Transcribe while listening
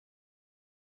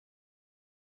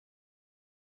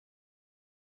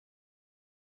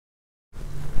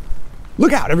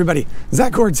Look out, everybody.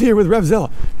 Zack here with RevZilla,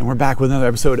 and we're back with another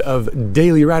episode of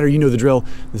Daily Rider. You know the drill.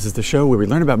 This is the show where we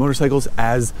learn about motorcycles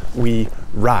as we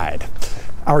ride.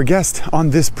 Our guest on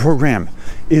this program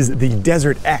is the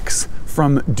DesertX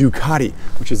from Ducati,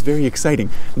 which is very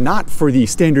exciting. Not for the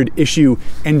standard issue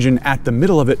engine at the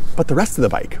middle of it, but the rest of the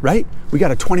bike, right? We got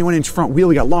a 21-inch front wheel,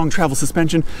 we got long travel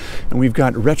suspension, and we've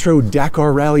got retro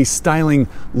Dakar Rally styling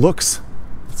looks.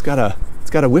 It's got a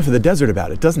whiff of the desert about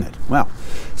it, doesn't it? Wow.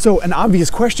 So an obvious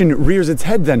question rears its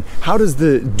head then. How does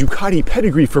the Ducati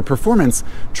pedigree for performance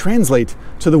translate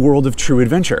to the world of true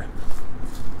adventure?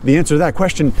 The answer to that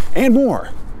question and more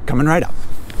coming right up.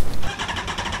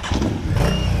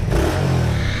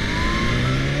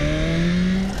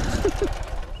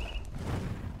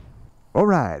 All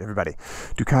right, everybody,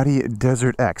 Ducati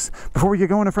DesertX. Before we get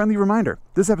going, a friendly reminder.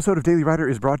 This episode of Daily Rider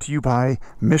is brought to you by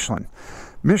Michelin.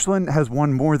 Michelin has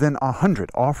won more than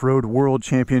 100 off-road world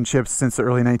championships since the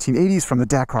early 1980s, from the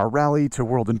Dakar Rally to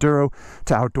World Enduro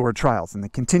to outdoor trials, and they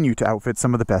continue to outfit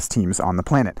some of the best teams on the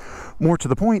planet. More to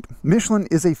the point, Michelin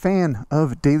is a fan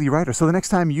of Daily Rider, so the next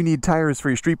time you need tires for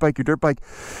your street bike, your dirt bike,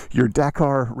 your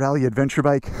Dakar Rally adventure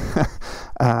bike,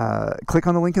 click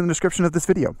on the link in the description of this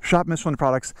video. Shop Michelin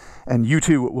products, and you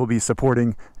too will be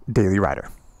supporting Daily Rider.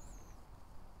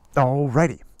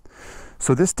 Alrighty.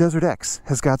 So this DesertX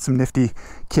has got some nifty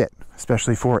kit,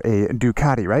 especially for a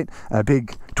Ducati, right? A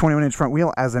big 21-inch front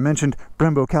wheel, as I mentioned,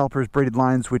 Brembo calipers, braided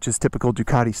lines, which is typical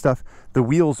Ducati stuff. The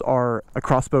wheels are a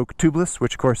crosspoke tubeless,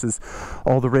 which of course is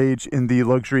all the rage in the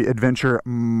luxury adventure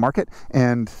market,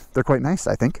 and they're quite nice,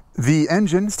 I think. The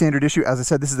engine, standard issue, as I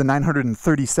said, this is the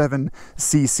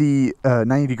 937cc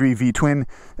 90-degree V-twin,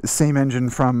 same engine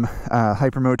from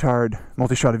Hypermotard,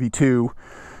 Multistrada V2,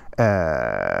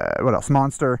 what else?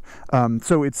 Monster.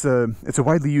 So it's a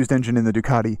widely used engine in the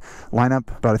Ducati lineup,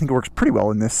 but I think it works pretty well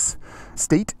in this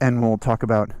state, and we'll talk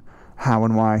about how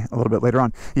and why a little bit later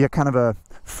on. You got kind of a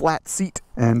flat seat,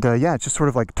 and yeah, it's just sort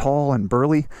of like tall and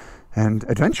burly and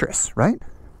adventurous, right?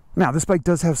 Now, this bike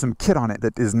does have some kit on it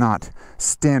that is not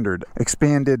standard.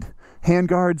 Expanded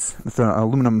handguards with an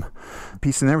aluminum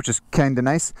piece in there, which is kind of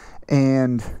nice,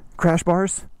 and crash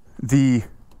bars, the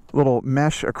little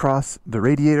mesh across the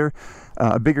radiator,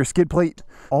 a bigger skid plate,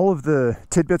 all of the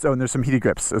tidbits. Oh, and there's some heated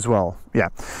grips as well. Yeah.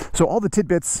 So all the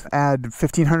tidbits add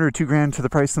 $1,500 or $2,000 to the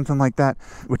price, something like that,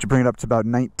 which would bring it up to about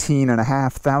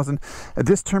 $19,500.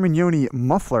 This Termignoni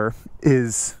muffler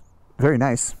is very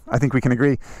nice. I think we can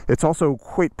agree. It's also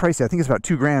quite pricey. I think it's about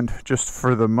 $2,000 just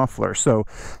for the muffler. So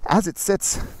as it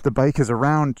sits, the bike is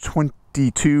around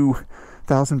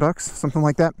 $22,000, something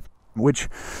like that, which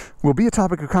will be a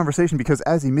topic of conversation because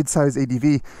as a mid-size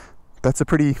ADV, that's a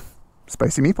pretty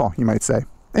spicy meatball, you might say.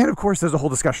 And of course, there's a whole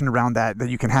discussion around that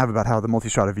you can have about how the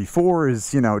Multistrada V4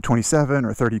 is, 27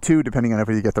 or 32, depending on if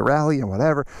you get the rally and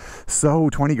whatever. So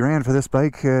 $20,000 for this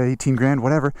bike, $18,000,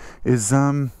 whatever, is,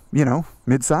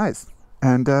 mid-size.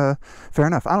 And fair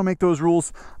enough. I don't make those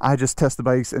rules. I just test the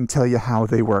bikes and tell you how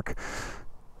they work.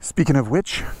 Speaking of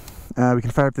which, we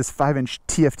can fire up this 5-inch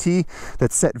TFT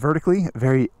that's set vertically,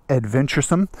 very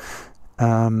adventuresome,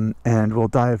 and we'll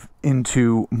dive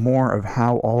into more of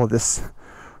how all of this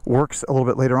works a little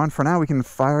bit later on. For now, we can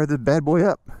fire the bad boy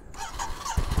up.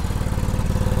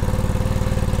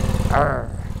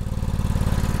 Arr.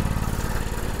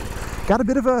 Got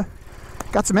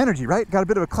some energy, right? Got a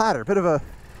bit of a clatter, bit of a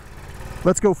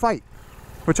let's go fight,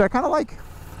 which I kind of like.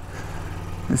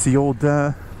 It's the old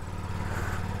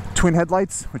twin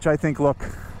headlights, which I think look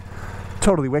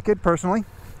totally wicked, personally.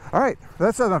 All right,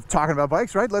 that's enough talking about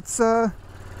bikes, right? Let's go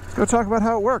talk about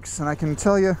how it works, and I can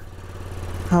tell you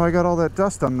how I got all that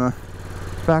dust on the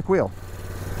back wheel,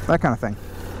 that kind of thing.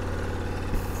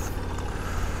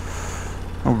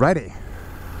 Alrighty,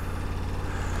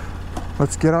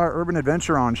 let's get our urban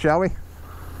adventure on, shall we?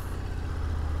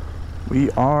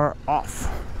 We are off.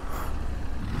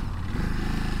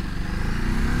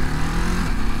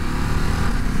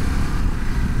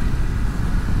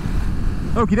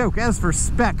 Okie doke, as for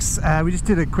specs, we just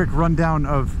did a quick rundown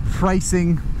of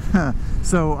pricing,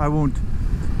 so I won't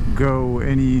go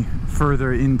any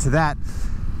further into that.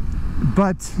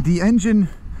 But the engine,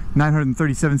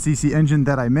 937cc engine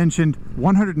that I mentioned,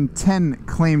 110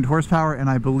 claimed horsepower, and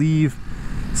I believe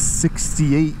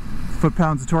 68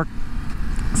 foot-pounds of torque,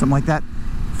 something like that.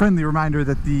 Friendly reminder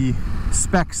that the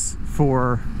specs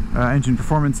for engine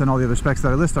performance and all the other specs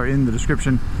that I list are in the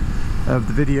description of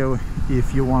the video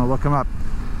if you want to look them up.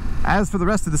 As for the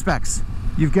rest of the specs,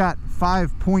 you've got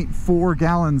 5.4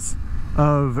 gallons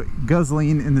of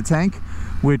gasoline in the tank,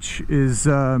 which is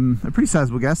a pretty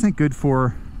sizable gas tank, good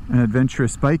for an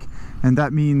adventurous bike. And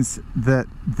that means that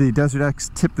the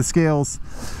DesertX tipped the scales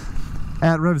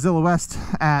at RevZilla West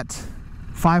at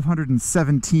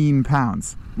 517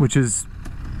 pounds, which is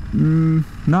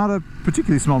not a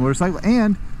particularly small motorcycle,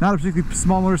 and not a particularly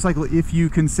small motorcycle if you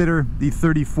consider the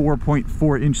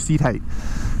 34.4-inch seat height.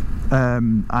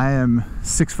 I am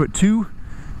 6'2",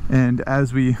 and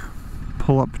as we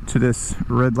pull up to this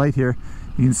red light here,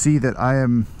 you can see that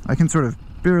I can sort of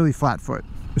barely flat foot,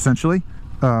 essentially.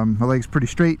 My leg's pretty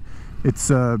straight. It's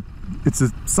a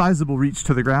sizable reach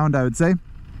to the ground, I would say.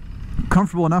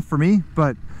 Comfortable enough for me,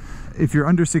 but if you're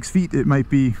under 6 feet, it might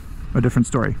be a different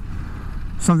story.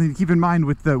 Something to keep in mind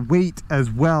with the weight as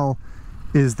well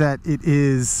is that it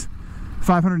is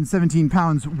 517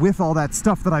 pounds with all that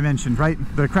stuff that I mentioned, right?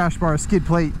 The crash bar, skid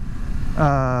plate,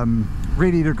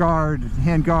 radiator guard,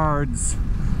 hand guards,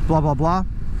 blah, blah, blah.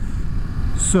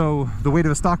 So the weight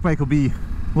of a stock bike will be a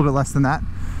little bit less than that,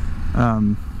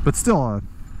 but still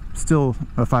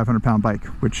a 500-pound bike,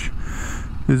 which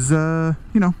is, you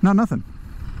know, not nothing.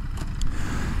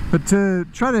 But to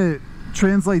try to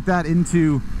translate that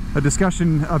into a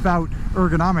discussion about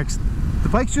ergonomics, the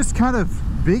bike's just kind of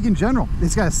big in general.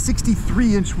 It's got a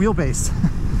 63-inch wheelbase,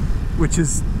 which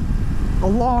is a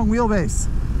long wheelbase,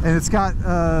 and it's got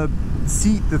a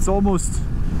seat that's almost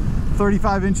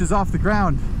 35 inches off the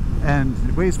ground, and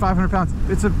it weighs 500 pounds.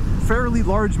 It's a fairly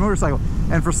large motorcycle,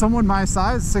 and for someone my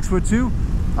size, 6'2",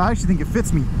 I actually think it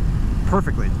fits me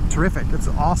perfectly. Terrific. It's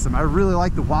awesome. I really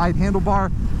like the wide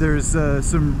handlebar. There's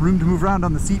some room to move around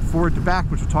on the seat forward to back,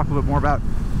 which we'll talk a little bit more about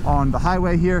on the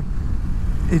highway here.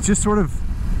 It just sort of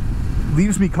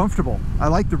leaves me comfortable. I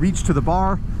like the reach to the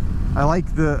bar. I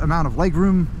like the amount of leg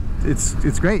room.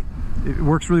 It's great. It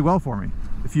works really well for me.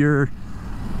 If you're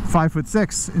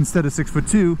 5'6" instead of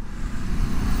 6'2",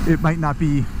 it might not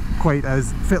be quite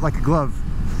as fit like a glove,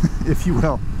 if you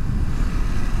will.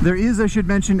 There is, I should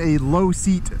mention, a low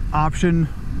seat option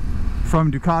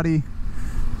from Ducati,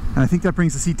 and I think that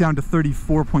brings the seat down to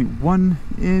 34.1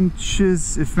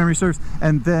 inches, if memory serves,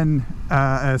 and then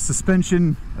a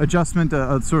suspension adjustment,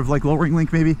 a sort of like lowering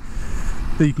link maybe,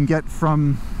 that you can get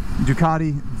from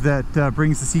Ducati that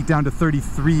brings the seat down to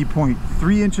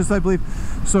 33.3 inches, I believe.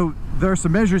 So there are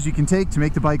some measures you can take to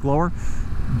make the bike lower,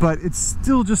 but it's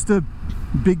still just a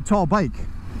big, tall bike.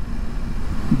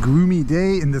 Gloomy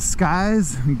day in the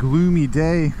skies, gloomy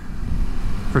day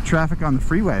for traffic on the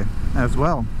freeway as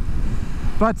well.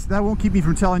 But that won't keep me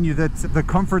from telling you that the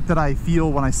comfort that I feel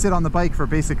when I sit on the bike for a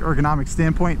basic ergonomic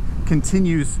standpoint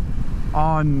continues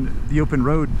on the open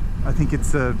road. I think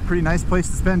it's a pretty nice place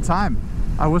to spend time.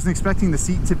 I wasn't expecting the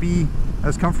seat to be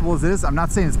as comfortable as it is. I'm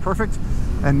not saying it's perfect,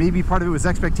 and maybe part of it was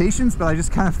expectations, but I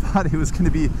just kind of thought it was going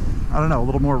to be, I don't know, a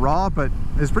little more raw, but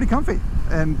it's pretty comfy.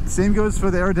 And same goes for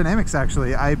the aerodynamics, actually.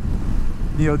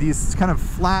 You know, these kind of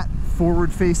flat,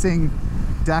 forward-facing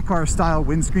Dakar-style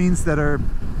windscreens that are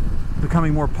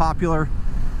becoming more popular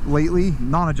lately,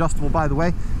 non-adjustable, by the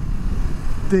way,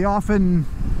 they often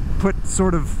put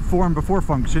sort of form before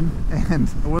function, and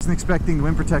I wasn't expecting the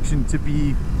wind protection to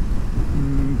be,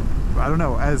 I don't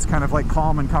know, as kind of like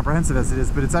calm and comprehensive as it is,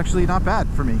 but it's actually not bad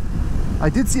for me. I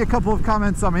did see a couple of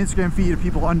comments on my Instagram feed of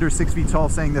people under 6 feet tall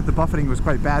saying that the buffeting was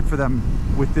quite bad for them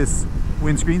with this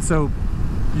windscreen, so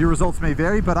your results may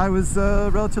vary, but I was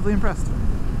relatively impressed.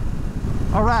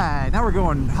 All right, now we're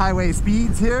going highway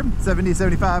speeds here, 70,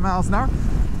 75 miles an hour.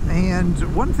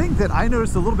 And one thing that I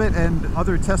noticed a little bit, and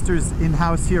other testers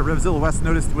in-house here at RevZilla West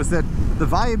noticed, was that the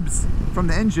vibes from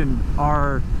the engine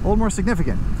are a little more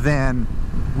significant than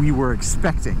we were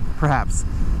expecting, perhaps.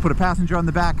 Put a passenger on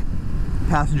the back,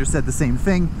 passenger said the same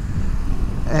thing,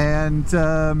 and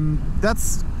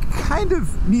that's kind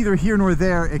of neither here nor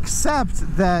there,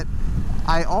 except that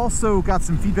I also got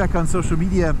some feedback on social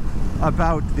media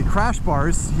about the crash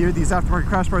bars here, these aftermarket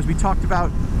crash bars we talked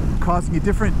about, causing a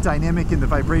different dynamic in the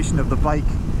vibration of the bike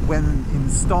when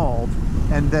installed,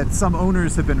 and that some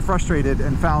owners have been frustrated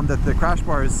and found that the crash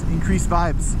bars increase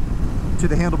vibes to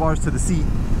the handlebars, to the seat,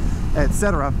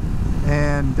 etc.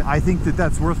 And I think that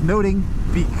that's worth noting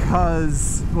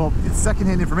because, well, it's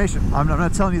secondhand information. I'm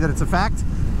not telling you that it's a fact,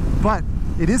 but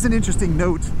it is an interesting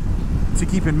note to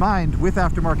keep in mind with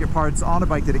aftermarket parts on a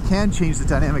bike, that it can change the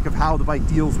dynamic of how the bike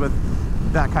deals with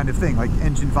that kind of thing, like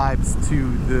engine vibes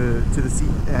to the seat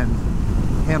and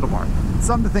handlebar.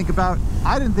 Something to think about.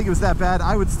 I didn't think it was that bad.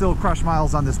 I would still crush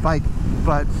miles on this bike,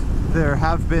 but there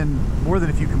have been more than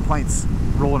a few complaints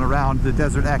rolling around the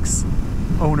DesertX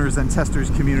owners and testers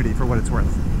community, for what it's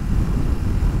worth.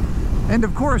 And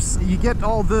of course, you get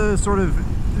all the sort of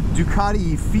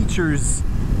Ducati features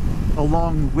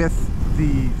along with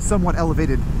the somewhat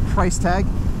elevated price tag,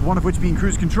 one of which being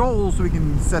cruise control, so we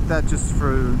can set that just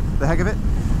for the heck of it.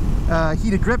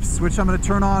 Heated grips, which I'm going to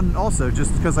turn on also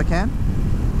just because I can.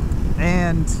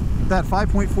 And that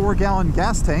 5.4 gallon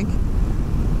gas tank,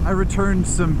 I returned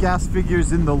some gas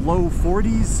figures in the low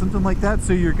 40s, something like that.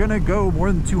 So you're gonna go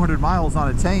more than 200 miles on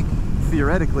a tank,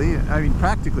 theoretically. I mean,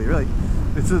 practically, really.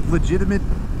 It's a legitimate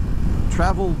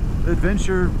travel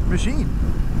adventure machine.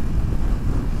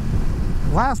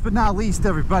 Last but not least,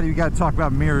 everybody, we got to talk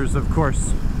about mirrors, of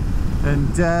course.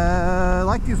 And I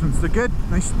like these ones. They're good,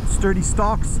 nice sturdy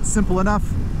stalks, simple enough.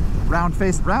 Round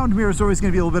face. Round mirrors are always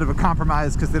going to be a little bit of a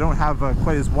compromise because they don't have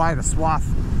quite as wide a swath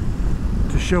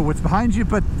to show what's behind you,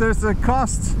 but there's a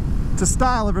cost to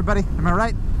style, everybody. Am I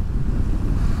right?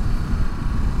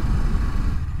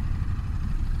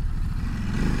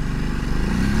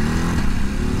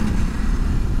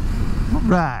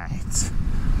 Right.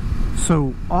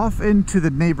 So off into the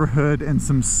neighborhood and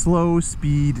some slow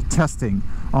speed testing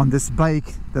on this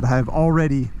bike that I have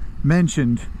already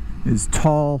mentioned is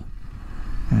tall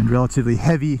and relatively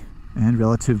heavy and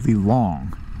relatively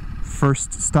long.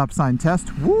 First stop sign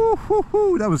test.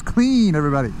 Woo-hoo-hoo, that was clean,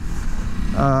 everybody.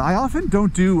 I often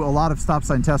don't do a lot of stop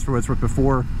sign tests for what it's worth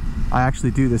before I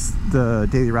actually do the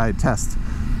daily ride test,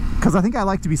 because I think I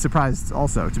like to be surprised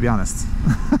also, to be honest.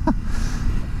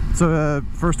 So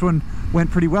first one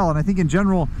went pretty well, and I think in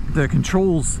general the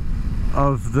controls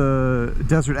of the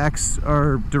DesertX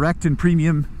are direct and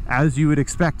premium, as you would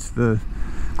expect. The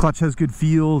clutch has good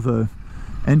feel, the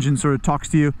engine sort of talks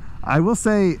to you. I will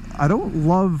say I don't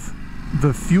love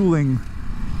the fueling.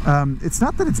 It's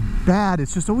not that it's bad,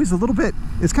 it's just always a little bit,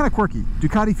 it's kind of quirky.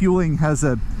 Ducati fueling has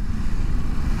a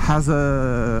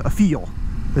feel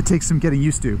that takes some getting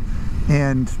used to,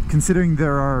 and considering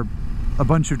there are a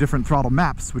bunch of different throttle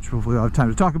maps, which we'll have time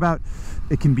to talk about,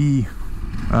 it can be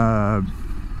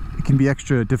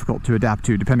extra difficult to adapt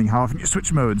to depending how often you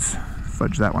switch modes.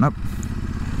 Fudge that one up.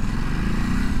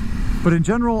 But in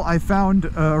general, I found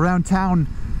around town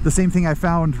the same thing I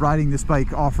found riding this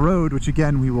bike off-road, which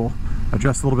again we will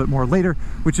address a little bit more later,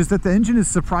 which is that the engine is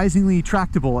surprisingly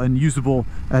tractable and usable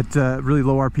at really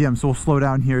low RPM. So we'll slow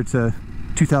down here to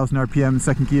 2000 RPM,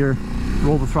 second gear,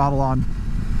 roll the throttle on.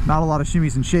 Not a lot of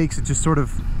shimmies and shakes, it just sort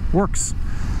of works.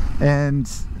 And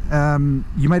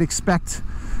you might expect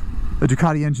a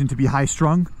Ducati engine to be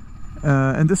high-strung,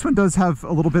 and this one does have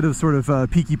a little bit of sort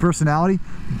of peaky personality,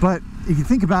 but if you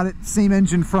think about it, same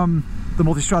engine from the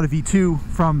Multistrada V2,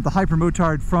 from the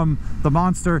Hypermotard, from the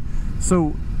Monster,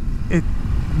 so it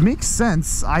makes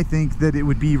sense, I think, that it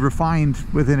would be refined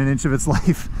within an inch of its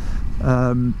life,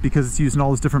 because it's used in all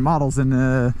those different models,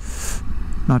 and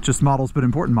not just models, but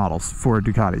important models for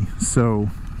Ducati. So,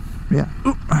 yeah.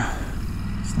 Ooh.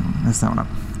 Mess that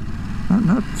one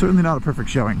up. Certainly not a perfect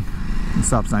showing in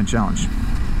Stop Sign Challenge.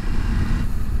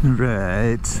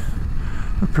 Right.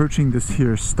 Approaching this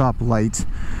here stoplight,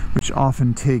 which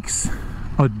often takes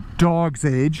a dog's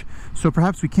age. So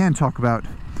perhaps we can talk about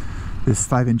this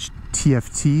 5-inch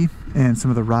TFT and some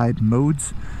of the ride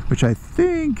modes, which I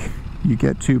think you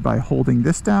get to by holding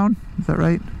this down. Is that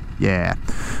right? Yeah.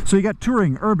 So you got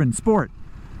touring, urban, sport,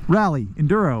 rally,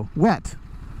 enduro, wet.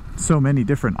 So many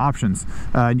different options.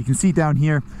 And you can see down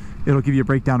here, it'll give you a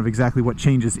breakdown of exactly what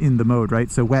changes in the mode, right?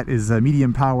 So wet is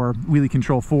medium power, wheelie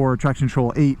control 4, traction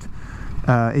control 8,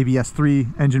 ABS 3,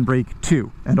 engine brake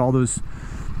 2. And all those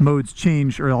modes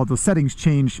change, or all those settings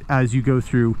change as you go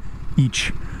through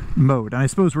each mode. And I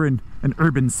suppose we're in an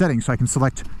urban setting, so I can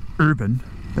select urban.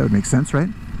 That would make sense, right?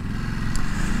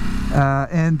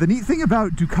 And the neat thing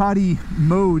about Ducati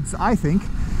modes, I think,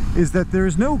 is that there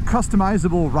is no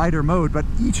customizable rider mode, but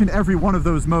each and every one of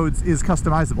those modes is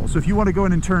customizable. So if you want to go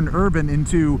in and turn urban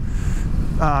into,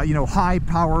 you know, high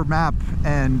power map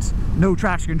and no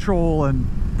traction control, and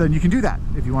then you can do that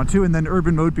if you want to, and then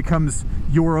urban mode becomes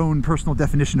your own personal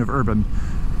definition of urban,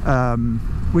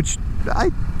 which I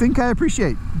think I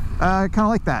appreciate. Kind of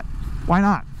like that. Why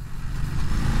not?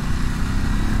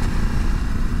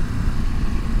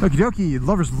 Okie dokie,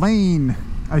 Lover's Lane.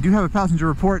 I do have a passenger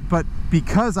report, but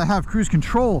because I have cruise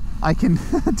control, I can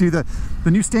do the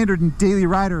new standard and daily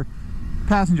rider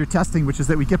passenger testing, which is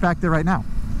that we get back there right now.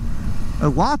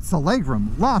 Lots of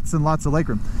legroom, lots and lots of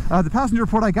legroom. The passenger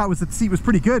report I got was that the seat was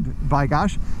pretty good, by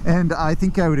gosh, and I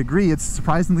think I would agree. It's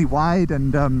surprisingly wide,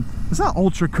 and it's not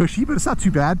ultra cushy, but it's not too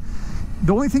bad.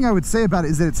 The only thing I would say about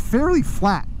it is that it's fairly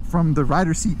flat from the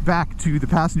rider seat back to the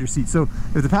passenger seat. So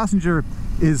if the passenger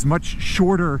is much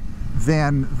shorter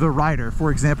than the rider, for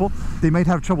example, they might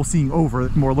have trouble seeing over,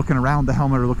 more looking around the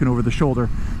helmet or looking over the shoulder.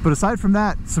 But aside from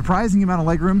that, surprising amount of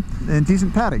legroom and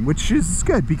decent padding, which is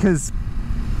good, because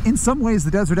in some ways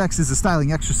the DesertX is a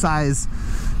styling exercise,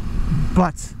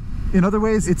 but in other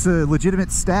ways it's a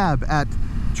legitimate stab at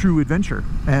true adventure.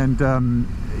 And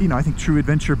you know, I think true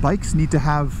adventure bikes need to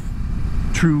have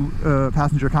true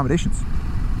passenger accommodations.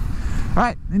 All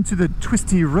right, into the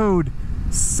twisty road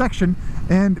section,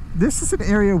 and this is an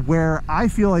area where I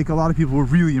feel like a lot of people were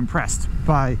really impressed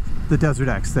by the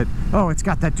DesertX. That, oh, it's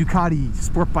got that Ducati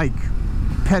sport bike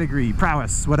pedigree,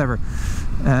 prowess, whatever,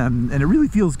 and it really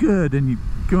feels good, and you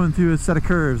going through a set of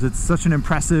curves, it's such an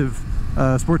impressive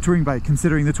sport touring bike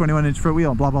considering the 21-inch front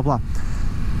wheel and blah blah blah.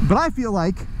 But I feel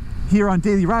like here on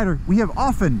Daily Rider we have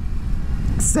often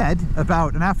said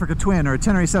about an Africa Twin or a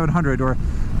Tenere 700 or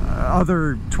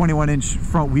other 21-inch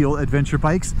front wheel adventure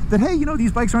bikes that, hey, you know,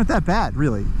 these bikes aren't that bad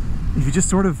really. If you just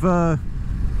sort of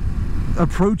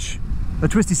approach a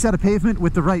twisty set of pavement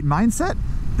with the right mindset,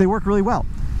 they work really well.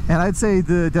 And I'd say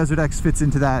the DesertX fits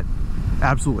into that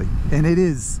absolutely, and it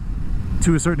is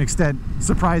to a certain extent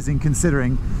surprising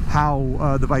considering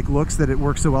how the bike looks, that it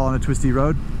works so well on a twisty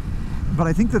road. But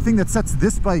I think the thing that sets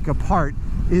this bike apart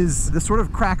is the sort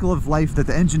of crackle of life that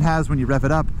the engine has when you rev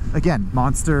it up. Again,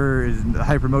 Monster is a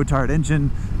Hypermotard engine,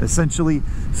 essentially.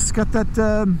 It's got that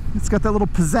little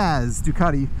pizzazz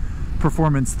Ducati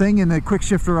performance thing, and a quick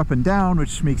shifter up and down,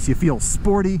 which makes you feel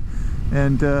sporty,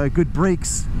 and good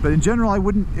brakes. But in general, I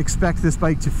wouldn't expect this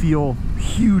bike to feel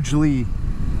hugely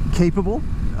capable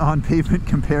on pavement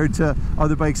compared to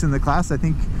other bikes in the class. I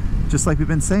think, just like we've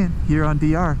been saying here on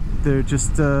DR, they're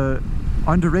just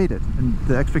underrated, and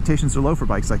the expectations are low for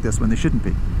bikes like this when they shouldn't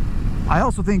be. I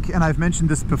also think, and I've mentioned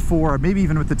this before, maybe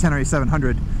even with the Tenere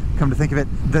 700, come to think of it,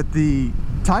 that the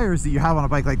tires that you have on a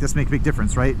bike like this make a big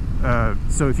difference, right?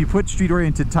 So if you put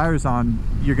street-oriented tires on,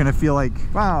 you're going to feel like,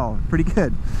 wow, pretty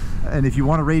good. And if you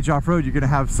want to rage off-road, you're going to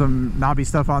have some knobby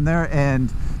stuff on there,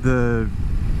 and the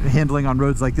handling on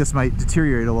roads like this might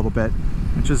deteriorate a little bit,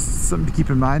 which is something to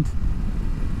keep in mind.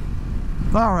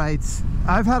 All right,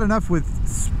 I've had enough with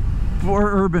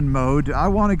sport urban mode. I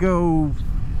want to go,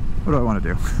 what do I want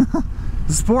to do?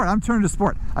 Sport. I'm turning to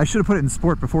sport. I should have put it in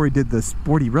sport before we did the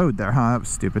sporty road there, huh? That was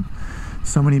stupid.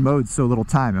 So many modes, so little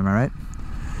time, am I right?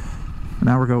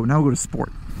 Now we'll go to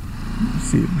sport.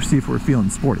 See if we're feeling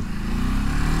sporty.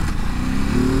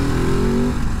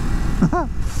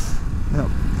 Yep.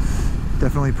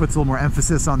 Definitely puts a little more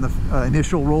emphasis on the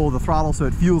initial roll of the throttle, so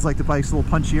it feels like the bike's a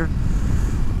little punchier.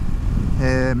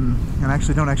 And I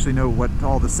actually don't know what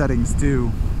all the settings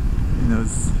do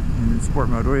in sport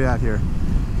mode. Where are you at here?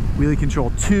 Wheelie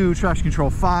control 2, traction control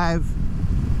 5,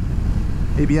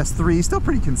 ABS 3, still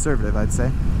pretty conservative, I'd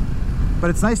say.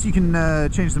 But it's nice you can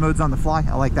change the modes on the fly.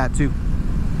 I like that too.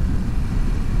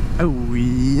 Oh,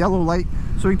 yellow light.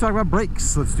 So we can talk about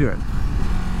brakes. Let's do it.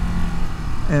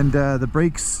 And the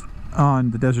brakes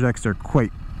on the DesertX are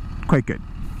quite good.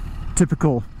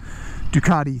 Typical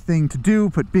Ducati thing to do.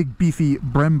 Put big beefy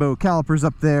Brembo calipers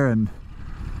up there and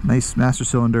nice master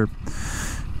cylinder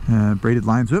braided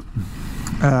lines. Whoop.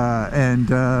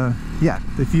 Yeah,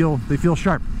 they feel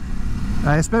sharp.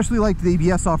 I especially like the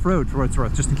ABS off-road for what it's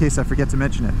worth, just in case I forget to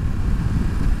mention it.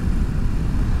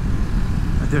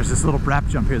 There's this little brap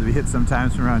jump here that we hit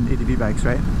sometimes from around ATV bikes,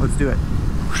 right? Let's do it.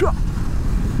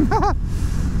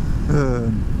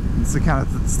 It's the kind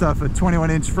of stuff a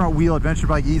 21-inch front wheel adventure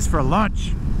bike eats for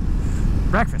lunch,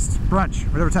 breakfast, brunch,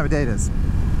 whatever time of day it is.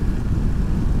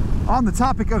 On the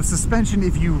topic of suspension,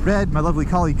 if you read my lovely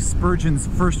colleague Spurgeon's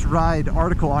First Ride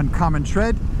article on Common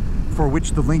Tread, for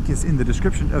which the link is in the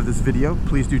description of this video,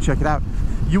 please do check it out,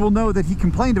 you will know that he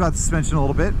complained about the suspension a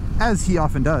little bit, as he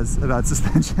often does about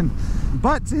suspension.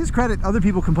 But to his credit, other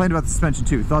people complained about the suspension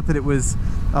too, thought that it was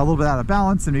a little bit out of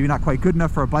balance and maybe not quite good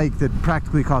enough for a bike that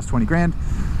practically cost 20 grand.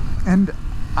 And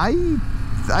I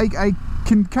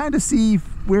can kind of see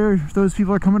where those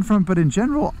people are coming from, but in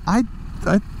general, I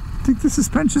think the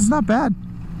suspension's not bad.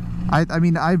 I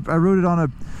mean, I rode it on a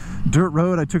dirt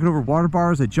road. I took it over water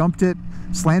bars. I jumped it,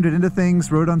 slammed it into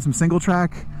things, rode on some single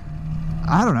track.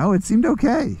 I don't know. It seemed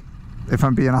okay, if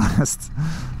I'm being honest.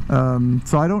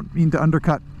 So I don't mean to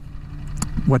undercut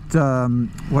what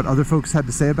other folks had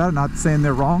to say about it. Not saying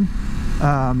they're wrong,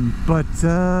 but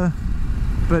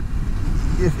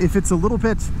if it's a little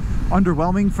bit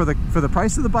underwhelming for the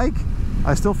price of the bike,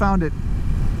 I still found it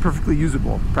perfectly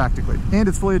usable, practically, and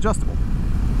it's fully adjustable.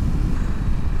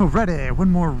 Alrighty,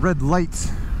 one more red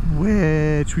light,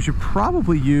 which we should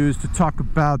probably use to talk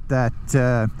about that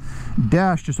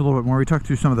dash just a little bit more. We talked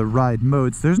through some of the ride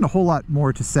modes. There isn't a whole lot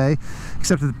more to say,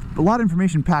 except that a lot of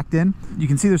information packed in. You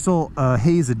can see there's still a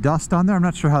haze of dust on there. I'm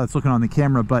not sure how that's looking on the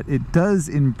camera, but it does,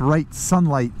 in bright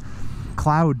sunlight,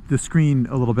 cloud the screen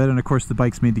a little bit, and of course the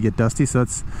bike's made to get dusty, so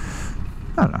it's,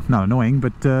 I don't know, not annoying,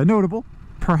 but notable,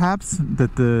 perhaps,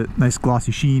 that the nice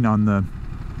glossy sheen on the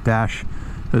dash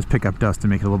does pick up dust and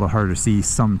make it a little bit harder to see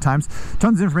sometimes.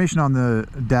 Tons of information on the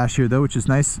dash here though, which is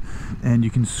nice. And you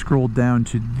can scroll down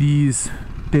to these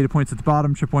data points at the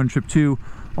bottom, trip 1, trip 2,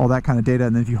 all that kind of data.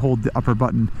 And then if you hold the upper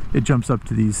button, it jumps up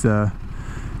to these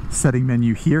setting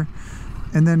menu here.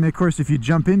 And then of course, if you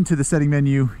jump into the setting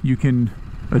menu, you can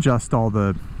adjust all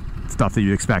the stuff that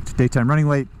you'd expect. Daytime running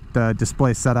light,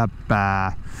 display setup,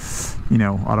 you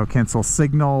know, auto cancel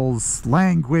signals,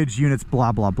 language units,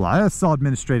 blah blah blah. That's all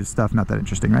administrative stuff, not that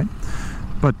interesting, right?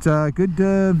 But good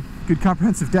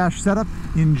comprehensive dash setup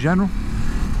in general.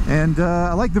 And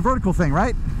I like the vertical thing,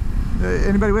 right?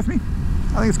 Anybody with me?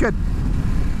 I think it's good.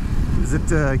 Gives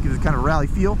it kind of rally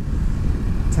feel.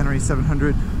 Tenere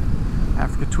 700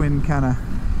 Africa Twin kind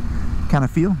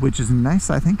of feel, which is nice,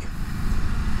 I think.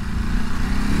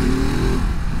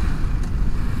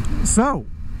 So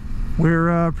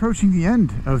we're approaching the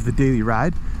end of the daily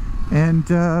ride, and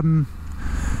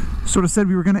sort of said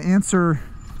we were going to answer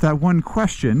that one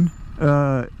question,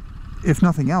 if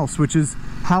nothing else, which is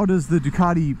how does the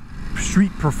Ducati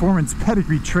street performance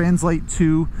pedigree translate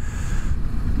to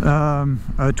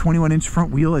a 21-inch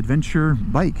front wheel adventure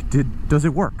bike? Does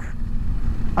it work?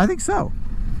 I think so.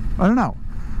 I don't know.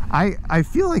 I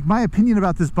feel like my opinion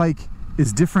about this bike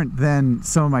is different than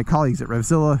some of my colleagues at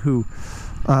RevZilla who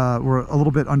were a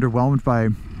little bit underwhelmed by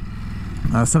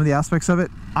some of the aspects of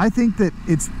it. I think that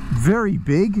it's very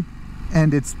big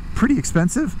and it's pretty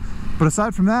expensive, but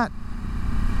aside from that,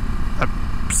 a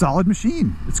solid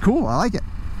machine. It's cool. I like it.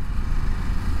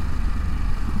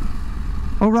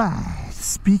 All right,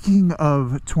 speaking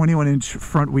of 21-inch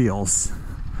front wheels,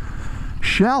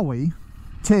 shall we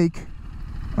take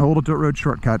a little dirt road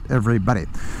shortcut, everybody?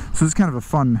 So this is kind of a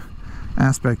fun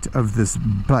aspect of this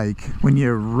bike. When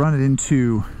you run it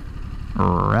into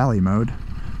rally mode,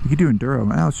 you could do enduro,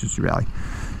 now it's just rally.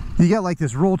 You got like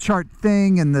this roll chart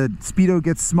thing, and the speedo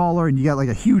gets smaller, and you got like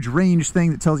a huge range thing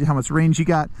that tells you how much range you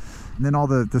got, and then all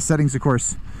the settings of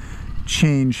course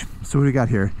change. So what do we got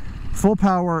here? Full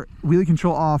power, wheelie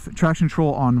control off, traction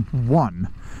control on 1,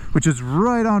 which is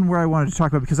right on where I wanted to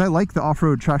talk about because I like the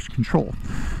off-road traction control.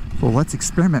 Well, let's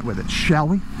experiment with it, shall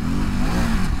we?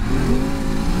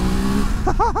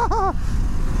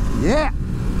 Yeah!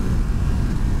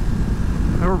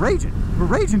 We're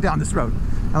raging down this road.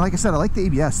 And like I said, I like the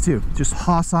ABS too. Just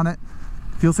Haas on it.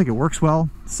 Feels like it works well,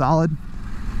 solid.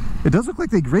 It does look like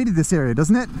they graded this area,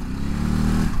 doesn't it?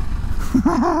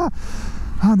 Oh,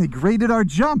 and they graded our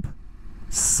jump.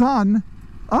 Son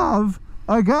of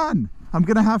a gun. I'm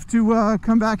gonna have to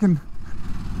come back and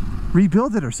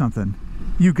rebuild it or something.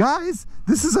 You guys,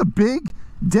 this is a big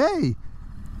day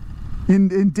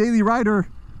in Daily Rider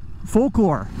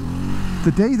folklore.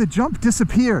 The day the jump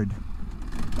disappeared.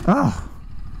 Oh,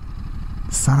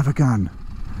 son of a gun.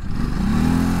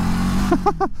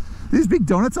 These big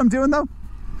donuts I'm doing though,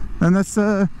 and that's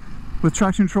with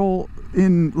traction control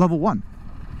in level 1,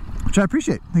 which I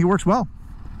appreciate. I think it works well.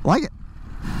 I like it.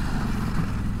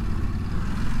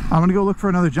 I'm gonna go look for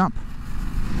another jump.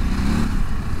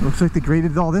 Looks like they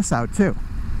graded all this out too.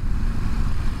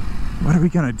 What are we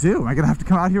gonna do? Am I gonna have to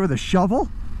come out here with a shovel?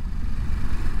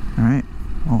 All right,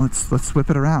 well, let's whip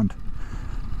it around.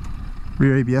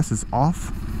 Rear ABS is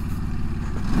off.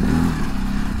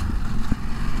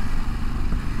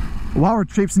 While we're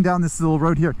traipsing down this little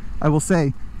road here, I will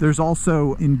say there's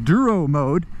also enduro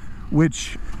mode,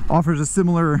 which offers a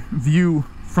similar view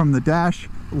from the dash,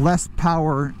 less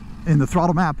power in the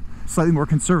throttle map, slightly more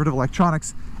conservative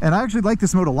electronics. And I actually like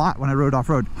this mode a lot when I rode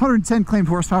off-road. 110 claimed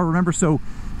horsepower, remember, so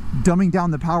dumbing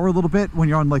down the power a little bit when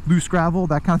you're on like loose gravel,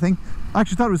 that kind of thing. I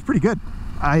actually thought it was pretty good.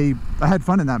 I had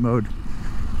fun in that mode.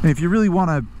 And if you really want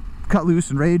to cut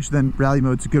loose and rage, then rally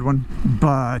mode's a good one.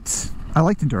 But I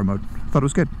liked enduro mode. Thought it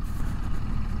was good.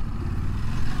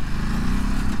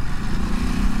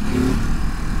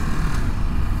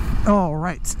 All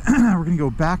right, we're gonna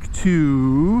go back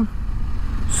to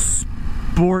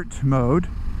sport mode.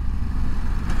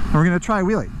 And we're gonna try a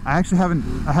wheelie. I actually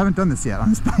haven't done this yet on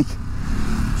this bike.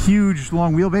 Huge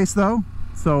long wheelbase though,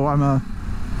 so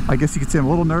I guess you could say I'm a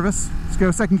little nervous. Let's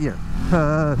go second gear.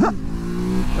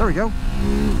 There we go.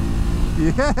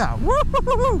 Yeah, woo!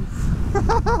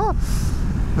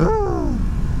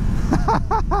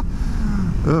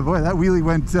 Oh boy, that wheelie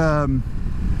went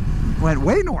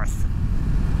way north.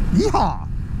 Yeehaw!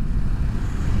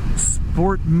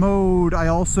 Sport mode, I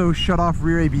also shut off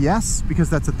rear ABS because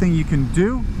that's a thing you can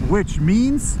do, which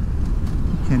means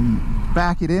you can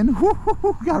back it in.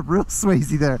 Woo-hoo-hoo, got real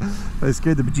Swayze there. I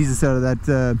scared the bejesus out of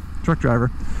that truck driver.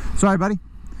 Sorry, buddy.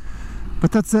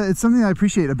 But that's it's something I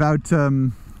appreciate about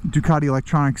Ducati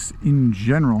electronics in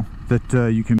general, that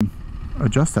you can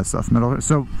adjust that stuff.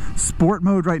 So sport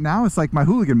mode right now is like my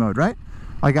hooligan mode, right?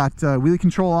 I got wheelie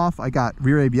control off, I got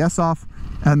rear ABS off,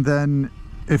 and then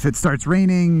if it starts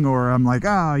raining or I'm like,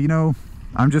 you know,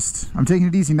 I'm taking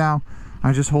it easy now,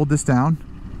 I just hold this down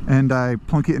and I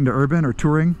plunk it into urban or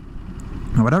touring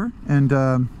or whatever, and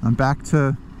I'm back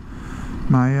to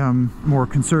my more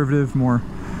conservative, more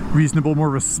reasonable, more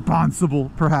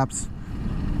responsible, perhaps,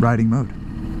 riding mode.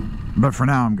 But for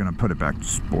now, I'm gonna put it back to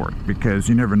sport because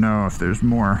you never know if there's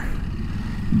more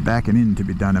backing in to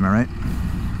be done, am I right?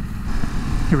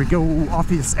 Here we go,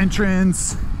 office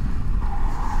entrance.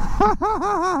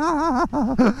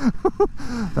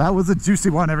 That was a juicy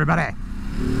one, everybody.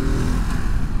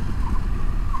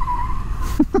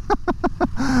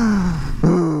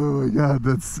 Oh my God,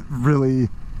 that's really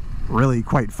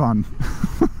quite fun.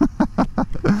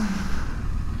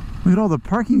 Look at all the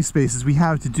parking spaces we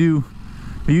have to do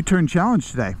a U-turn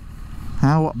challenge today.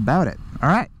 How about it? All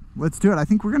right, let's do it. I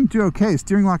think we're gonna do okay.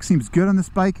 Steering lock seems good on this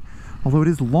bike, although it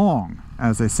is long,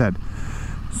 as I said.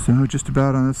 So just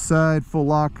about on the side, full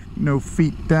lock, no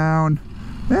feet down.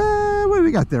 What do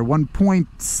we got there? 1.7,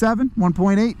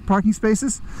 1.8 parking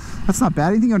spaces. That's not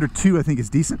bad. Anything under 2 I think is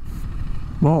decent.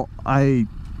 Well, I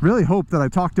really hope that I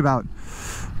talked about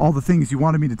all the things you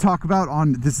wanted me to talk about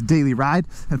on this daily ride.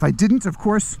 And if I didn't, of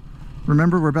course,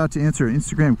 remember we're about to answer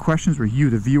Instagram questions where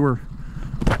you, the viewer,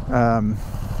 you can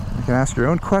ask your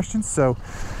own questions. So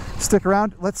stick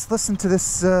around. Let's listen to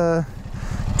this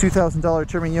 $2,000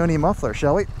 Termignoni muffler,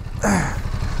 shall we?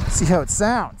 See how it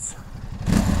sounds.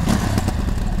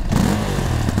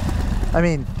 I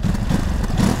mean,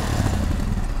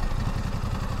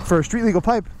 for a street legal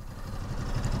pipe,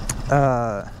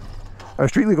 our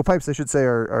street legal pipes, I should say,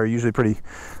 are usually pretty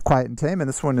quiet and tame, and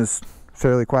this one is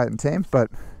fairly quiet and tame, but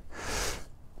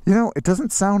you know, it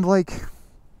doesn't sound like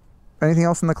anything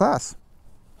else in the class.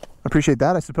 Appreciate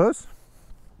that, I suppose.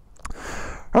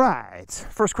 All right,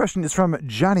 first question is from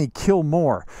Johnny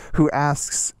Kilmore, who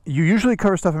asks, you usually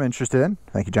cover stuff I'm interested in.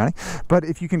 Thank you, Johnny. But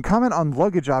if you can comment on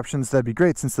luggage options, that'd be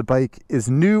great, since the bike is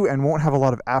new and won't have a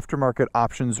lot of aftermarket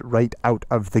options right out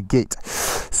of the gate.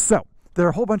 So there are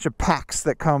a whole bunch of packs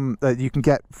that you can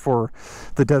get for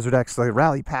the DesertX, like a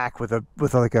rally pack with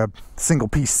like a single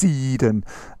piece seat, and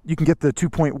you can get the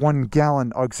 2.1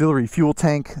 gallon auxiliary fuel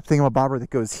tank thingamabobber that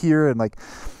goes here and like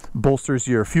bolsters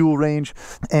your fuel range.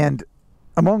 And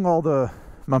among all the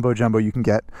mumbo jumbo you can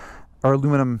get are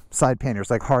aluminum side panniers,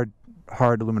 like hard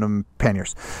aluminum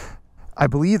panniers. I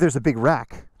believe there's a big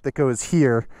rack that goes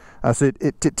here, so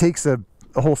it takes a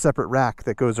whole separate rack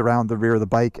that goes around the rear of the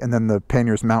bike, and then the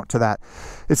panniers mount to that.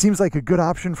 It seems like a good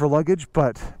option for luggage,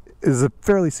 but is a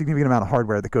fairly significant amount of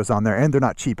hardware that goes on there, and they're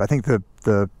not cheap. I think that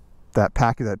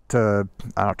pack, that I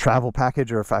don't know, travel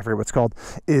package, or if I forget what it's called,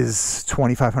 is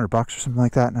 $2,500 or something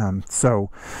like that. So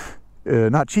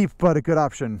not cheap, but a good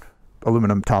option.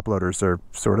 Aluminum top loaders are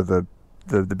sort of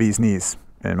the bee's knees,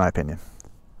 in my opinion.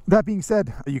 That being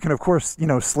said, you can, of course, you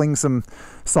know, sling some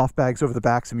soft bags over the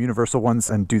back, some universal ones,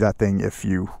 and do that thing if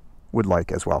you would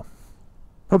like as well.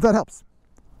 Hope that helps.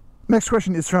 Next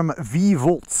question is from V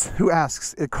Volts, who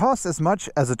asks, it costs as much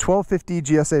as a 1250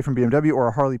 GSA from BMW or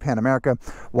a Harley Pan America.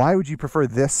 Why would you prefer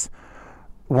this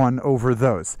one over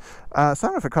those? So I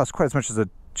don't know if it costs quite as much as a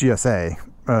GSA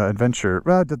Adventure.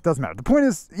 It doesn't matter. The point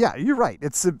is, yeah, you're right.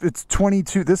 It's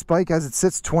 22. This bike, as it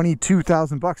sits,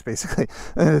 $22,000 basically.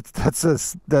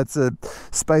 That's a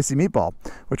spicy meatball,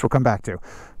 which we'll come back to.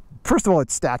 First of all,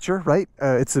 it's stature, right?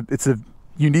 It's a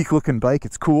unique looking bike.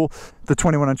 It's cool. The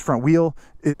 21-inch front wheel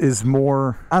is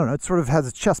more, I don't know, it sort of has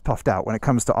its chest puffed out when it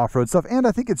comes to off-road stuff, and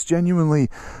I think it's genuinely,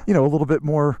 you know, a little bit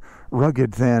more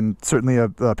rugged than certainly a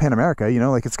Pan America. You know,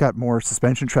 like, it's got more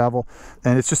suspension travel,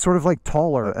 and it's just sort of like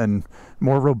taller and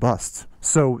more robust.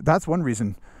 So that's one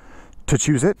reason to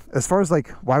choose it. As far as like,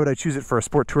 why would I choose it for a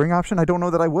sport touring option? I don't know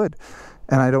that I would,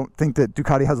 and I don't think that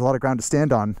Ducati has a lot of ground to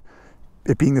stand on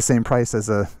it being the same price as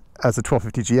a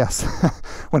 1250 GS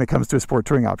when it comes to a sport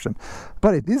touring option.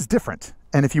 But it is different,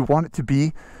 and if you want it to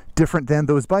be different than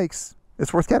those bikes,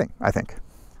 it's worth getting, I think.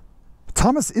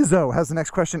 Thomas Izzo has the next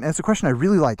question, and it's a question I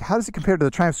really like. How does it compare to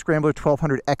the Triumph Scrambler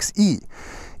 1200 XE?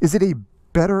 Is it a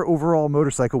better overall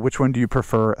motorcycle? Which one do you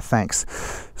prefer? Thanks.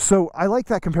 So I like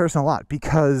that comparison a lot,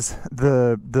 because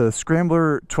the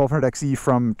Scrambler 1200 XE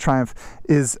from Triumph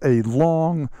is a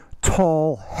long,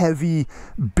 tall, heavy,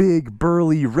 big,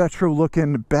 burly,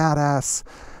 retro-looking, badass,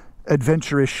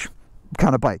 adventure-ish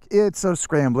kind of bike. It's a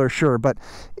Scrambler, sure, but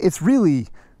it's really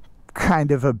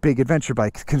kind of a big adventure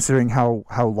bike, considering how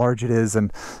large it is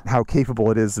and how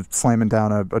capable it is of slamming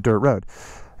down a dirt road.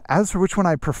 As for which one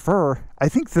I prefer, I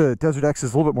think the DesertX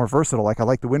is a little bit more versatile. Like, I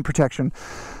like the wind protection,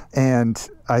 and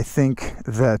I think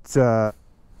that,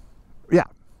 yeah,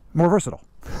 more versatile.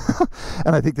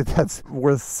 And I think that that's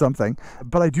worth something.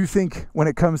 But I do think when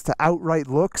it comes to outright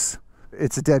looks,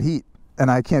 it's a dead heat. And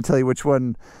I can't tell you which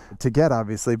one to get,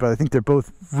 obviously, but I think they're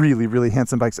both really, really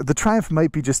handsome bikes. The Triumph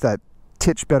might be just that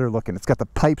titch better looking. It's got the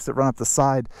pipes that run up the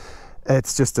side.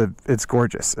 It's just it's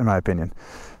gorgeous, in my opinion.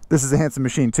 This is a handsome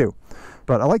machine too.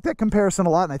 But I like that comparison a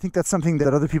lot, and I think that's something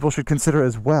that other people should consider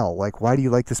as well. Like, why do you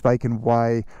like this bike, and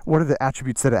what are the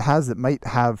attributes that it has that might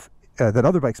have, that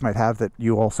other bikes might have, that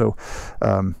you also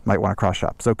might want to cross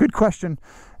shop? So good question.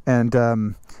 And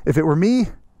if it were me,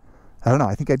 I don't know,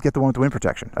 I think I'd get the one with the wind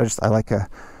protection. I like a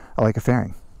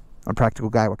fairing. I'm a practical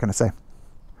guy, what can I say?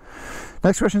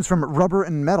 Next question is from Rubber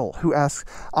and Metal, who asks,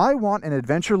 I want an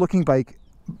adventure-looking bike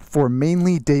for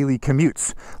mainly daily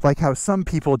commutes, like how some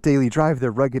people daily drive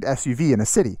their rugged SUV in a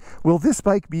city. Will this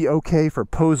bike be okay for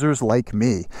posers like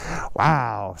me?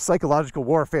 Wow, psychological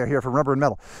warfare here from Rubber and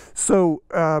Metal. So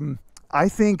I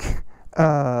think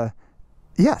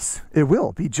yes, it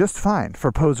will be just fine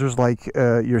for posers like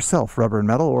yourself, Rubber and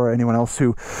Metal, or anyone else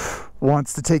who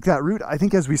wants to take that route. I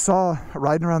think, as we saw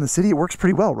riding around the city, it works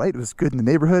pretty well, right? It was good in the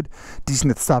neighborhood, decent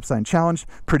at the stop sign challenge,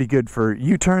 pretty good for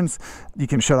U-turns. You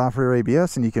can shut off rear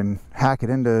ABS and you can hack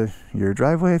it into your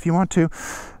driveway if you want to.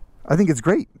 I think it's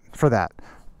great for that.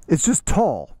 It's just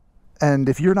tall. And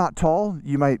if you're not tall,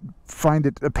 you might find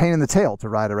it a pain in the tail to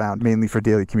ride around, mainly for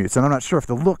daily commutes. And I'm not sure if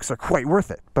the looks are quite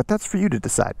worth it, but that's for you to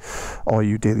decide, all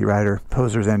you daily rider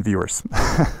posers and viewers.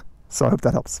 So I hope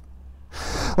that helps.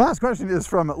 Last question is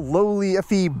from Lowly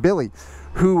Effie Billy,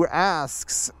 who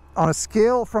asks, on a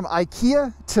scale from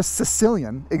IKEA to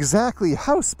Sicilian, exactly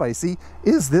how spicy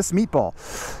is this meatball?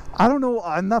 I don't know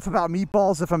enough about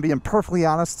meatballs, if I'm being perfectly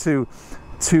honest, to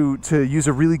use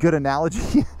a really good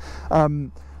analogy.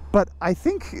 But I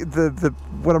think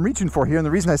what I'm reaching for here, and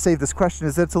the reason I saved this question,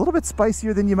 is that it's a little bit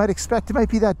spicier than you might expect. It might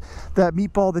be that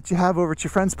meatball that you have over at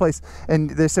your friend's place,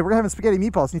 and they say, we're having spaghetti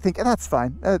meatballs, and you think, that's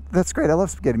fine. That's great. I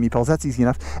love spaghetti meatballs. That's easy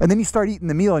enough. And then you start eating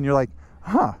the meal, and you're like,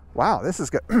 wow, this has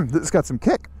got some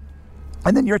kick.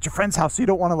 And then you're at your friend's house, so you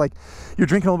don't want to, you're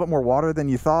drinking a little bit more water than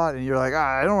you thought, and you're like,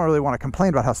 I don't really want to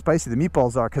complain about how spicy the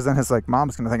meatballs are, because then it's like,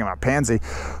 Mom's going to think I'm a pansy.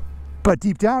 But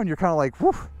deep down, you're kind of like,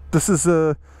 whew, this is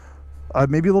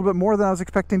maybe a little bit more than I was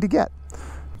expecting to get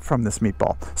from this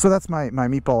meatball. So that's my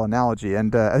meatball analogy.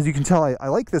 And as you can tell, I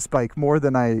like this bike more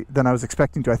than I was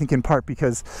expecting to. I think in part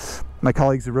because my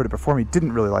colleagues who rode it before me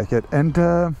didn't really like it. And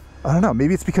I don't know,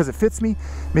 maybe it's because it fits me.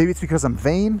 Maybe it's because I'm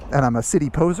vain and I'm a city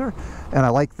poser and I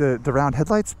like the round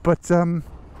headlights. But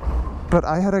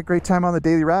I had a great time on the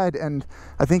daily ride, and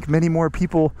I think many more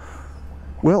people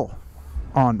will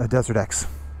on a DesertX.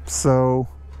 So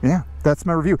yeah, that's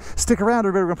my review. Stick around,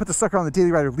 everybody. We're going to put the sucker on the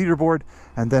Daily Rider leaderboard,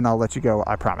 and then I'll let you go,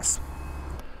 I promise.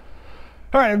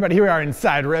 All right, everybody, here we are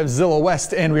inside RevZilla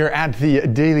West, and we are at the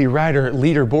Daily Rider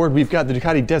leaderboard. We've got the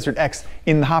Ducati DesertX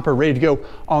in the hopper, ready to go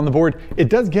on the board. It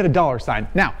does get a $sign.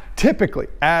 Now, typically,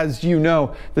 as you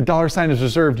know, the $sign is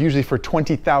reserved usually for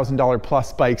 $20,000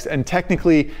 plus bikes, and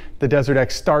technically, the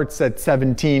DesertX starts at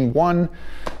 $17,100,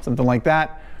 something like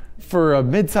that. For a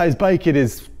mid-size bike, it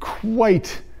is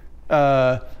quite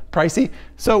pricey,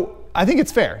 so I think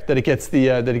it's fair that it gets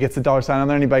the $sign on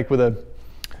there. Any bike with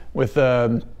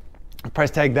a price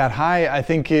tag that high, I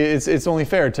think it's only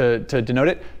fair to denote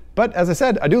it. But as I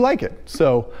said, I do like it.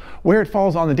 So where it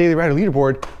falls on the Daily Rider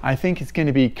leaderboard, I think it's going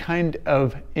to be kind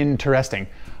of interesting.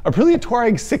 Aprilia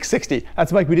Touareg 660.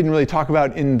 That's a bike we didn't really talk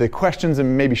about in the questions,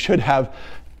 and maybe should have.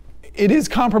 It is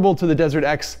comparable to the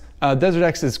DesertX.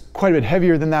 DesertX is quite a bit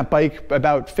heavier than that bike,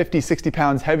 about 50-60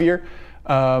 pounds heavier.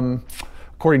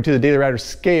 According to the Daily Rider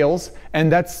scales,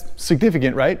 and that's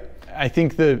significant, right? I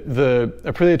think the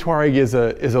Aprilia Touareg is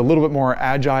a little bit more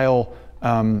agile,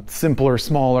 simpler,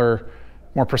 smaller,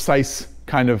 more precise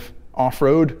kind of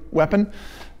off-road weapon.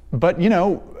 But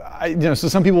so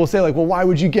some people will say, like, well, why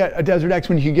would you get a DesertX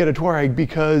when you could get a Touareg?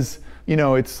 Because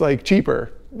it's like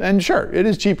cheaper. And sure, it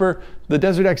is cheaper. The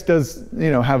DesertX does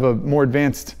have a more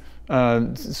advanced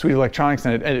suite of electronics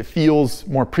in it, and it feels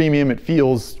more premium. It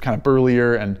feels kind of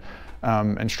burlier and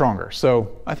stronger.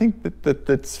 So I think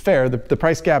that's fair. The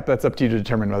price gap, that's up to you to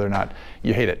determine whether or not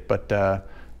you hate it. But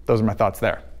those are my thoughts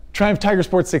there. Triumph Tiger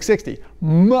Sport 660,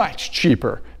 much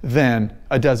cheaper than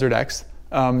a DesertX.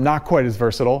 Not quite as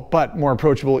versatile, but more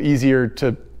approachable, easier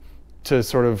to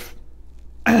sort of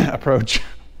approach.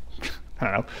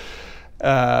 I don't know.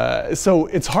 So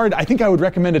it's hard. I think I would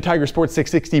recommend a Tiger Sport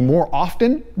 660 more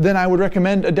often than I would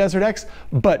recommend a DesertX,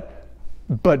 but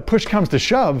push comes to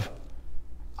shove,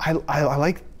 I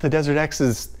like the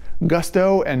DesertX's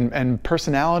gusto and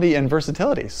personality and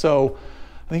versatility. So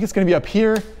I think it's going to be up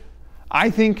here. I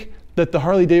think that the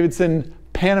Harley-Davidson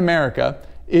Pan America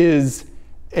is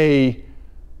a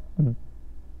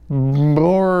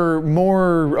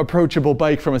more approachable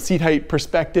bike from a seat height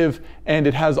perspective, and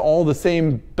it has all the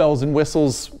same bells and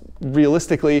whistles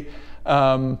realistically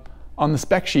on the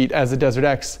spec sheet as the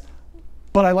DesertX,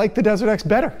 but I like the DesertX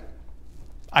better.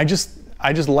 I just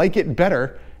like it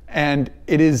better, and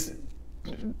it is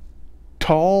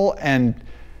tall and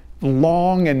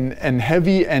long and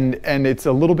heavy, and it's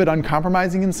a little bit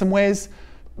uncompromising in some ways,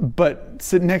 but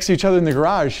sitting next to each other in the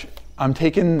garage, I'm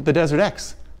taking the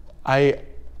DesertX. I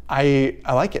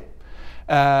like it.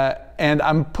 And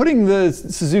I'm putting the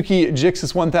Suzuki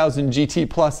Gixxis 1000 GT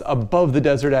Plus above the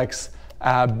DesertX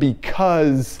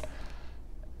because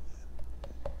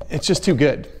it's just too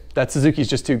good. That Suzuki's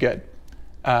just too good.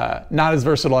 Not as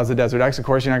versatile as the DesertX, of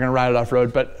course. You're not going to ride it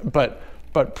off-road,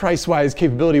 but price-wise,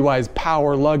 capability-wise,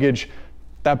 power, luggage,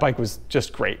 that bike was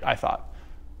just great, I thought.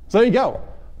 So there you go.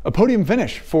 A podium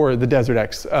finish for the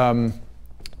DesertX,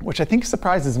 which I think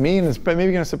surprises me and is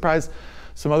maybe going to surprise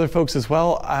some other folks as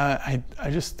well. I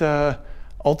just,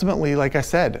 ultimately, like I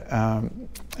said,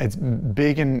 it's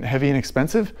big and heavy and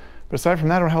expensive, but aside from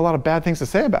that, I don't have a lot of bad things to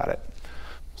say about it.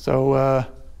 So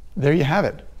there you have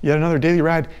it. Yet another daily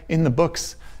ride in the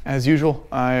books. As usual,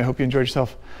 I hope you enjoyed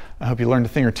yourself. I hope you learned a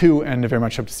thing or two, and I very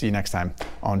much hope to see you next time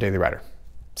on Daily Rider.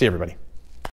 See you, everybody.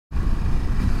 All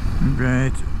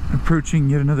right, approaching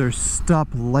yet another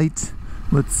stoplight.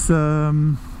 Let's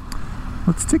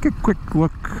take a quick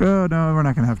look. No, we're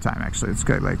not gonna have time actually. It's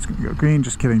good. Light's gonna go green.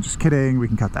 Just kidding. We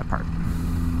can cut that part.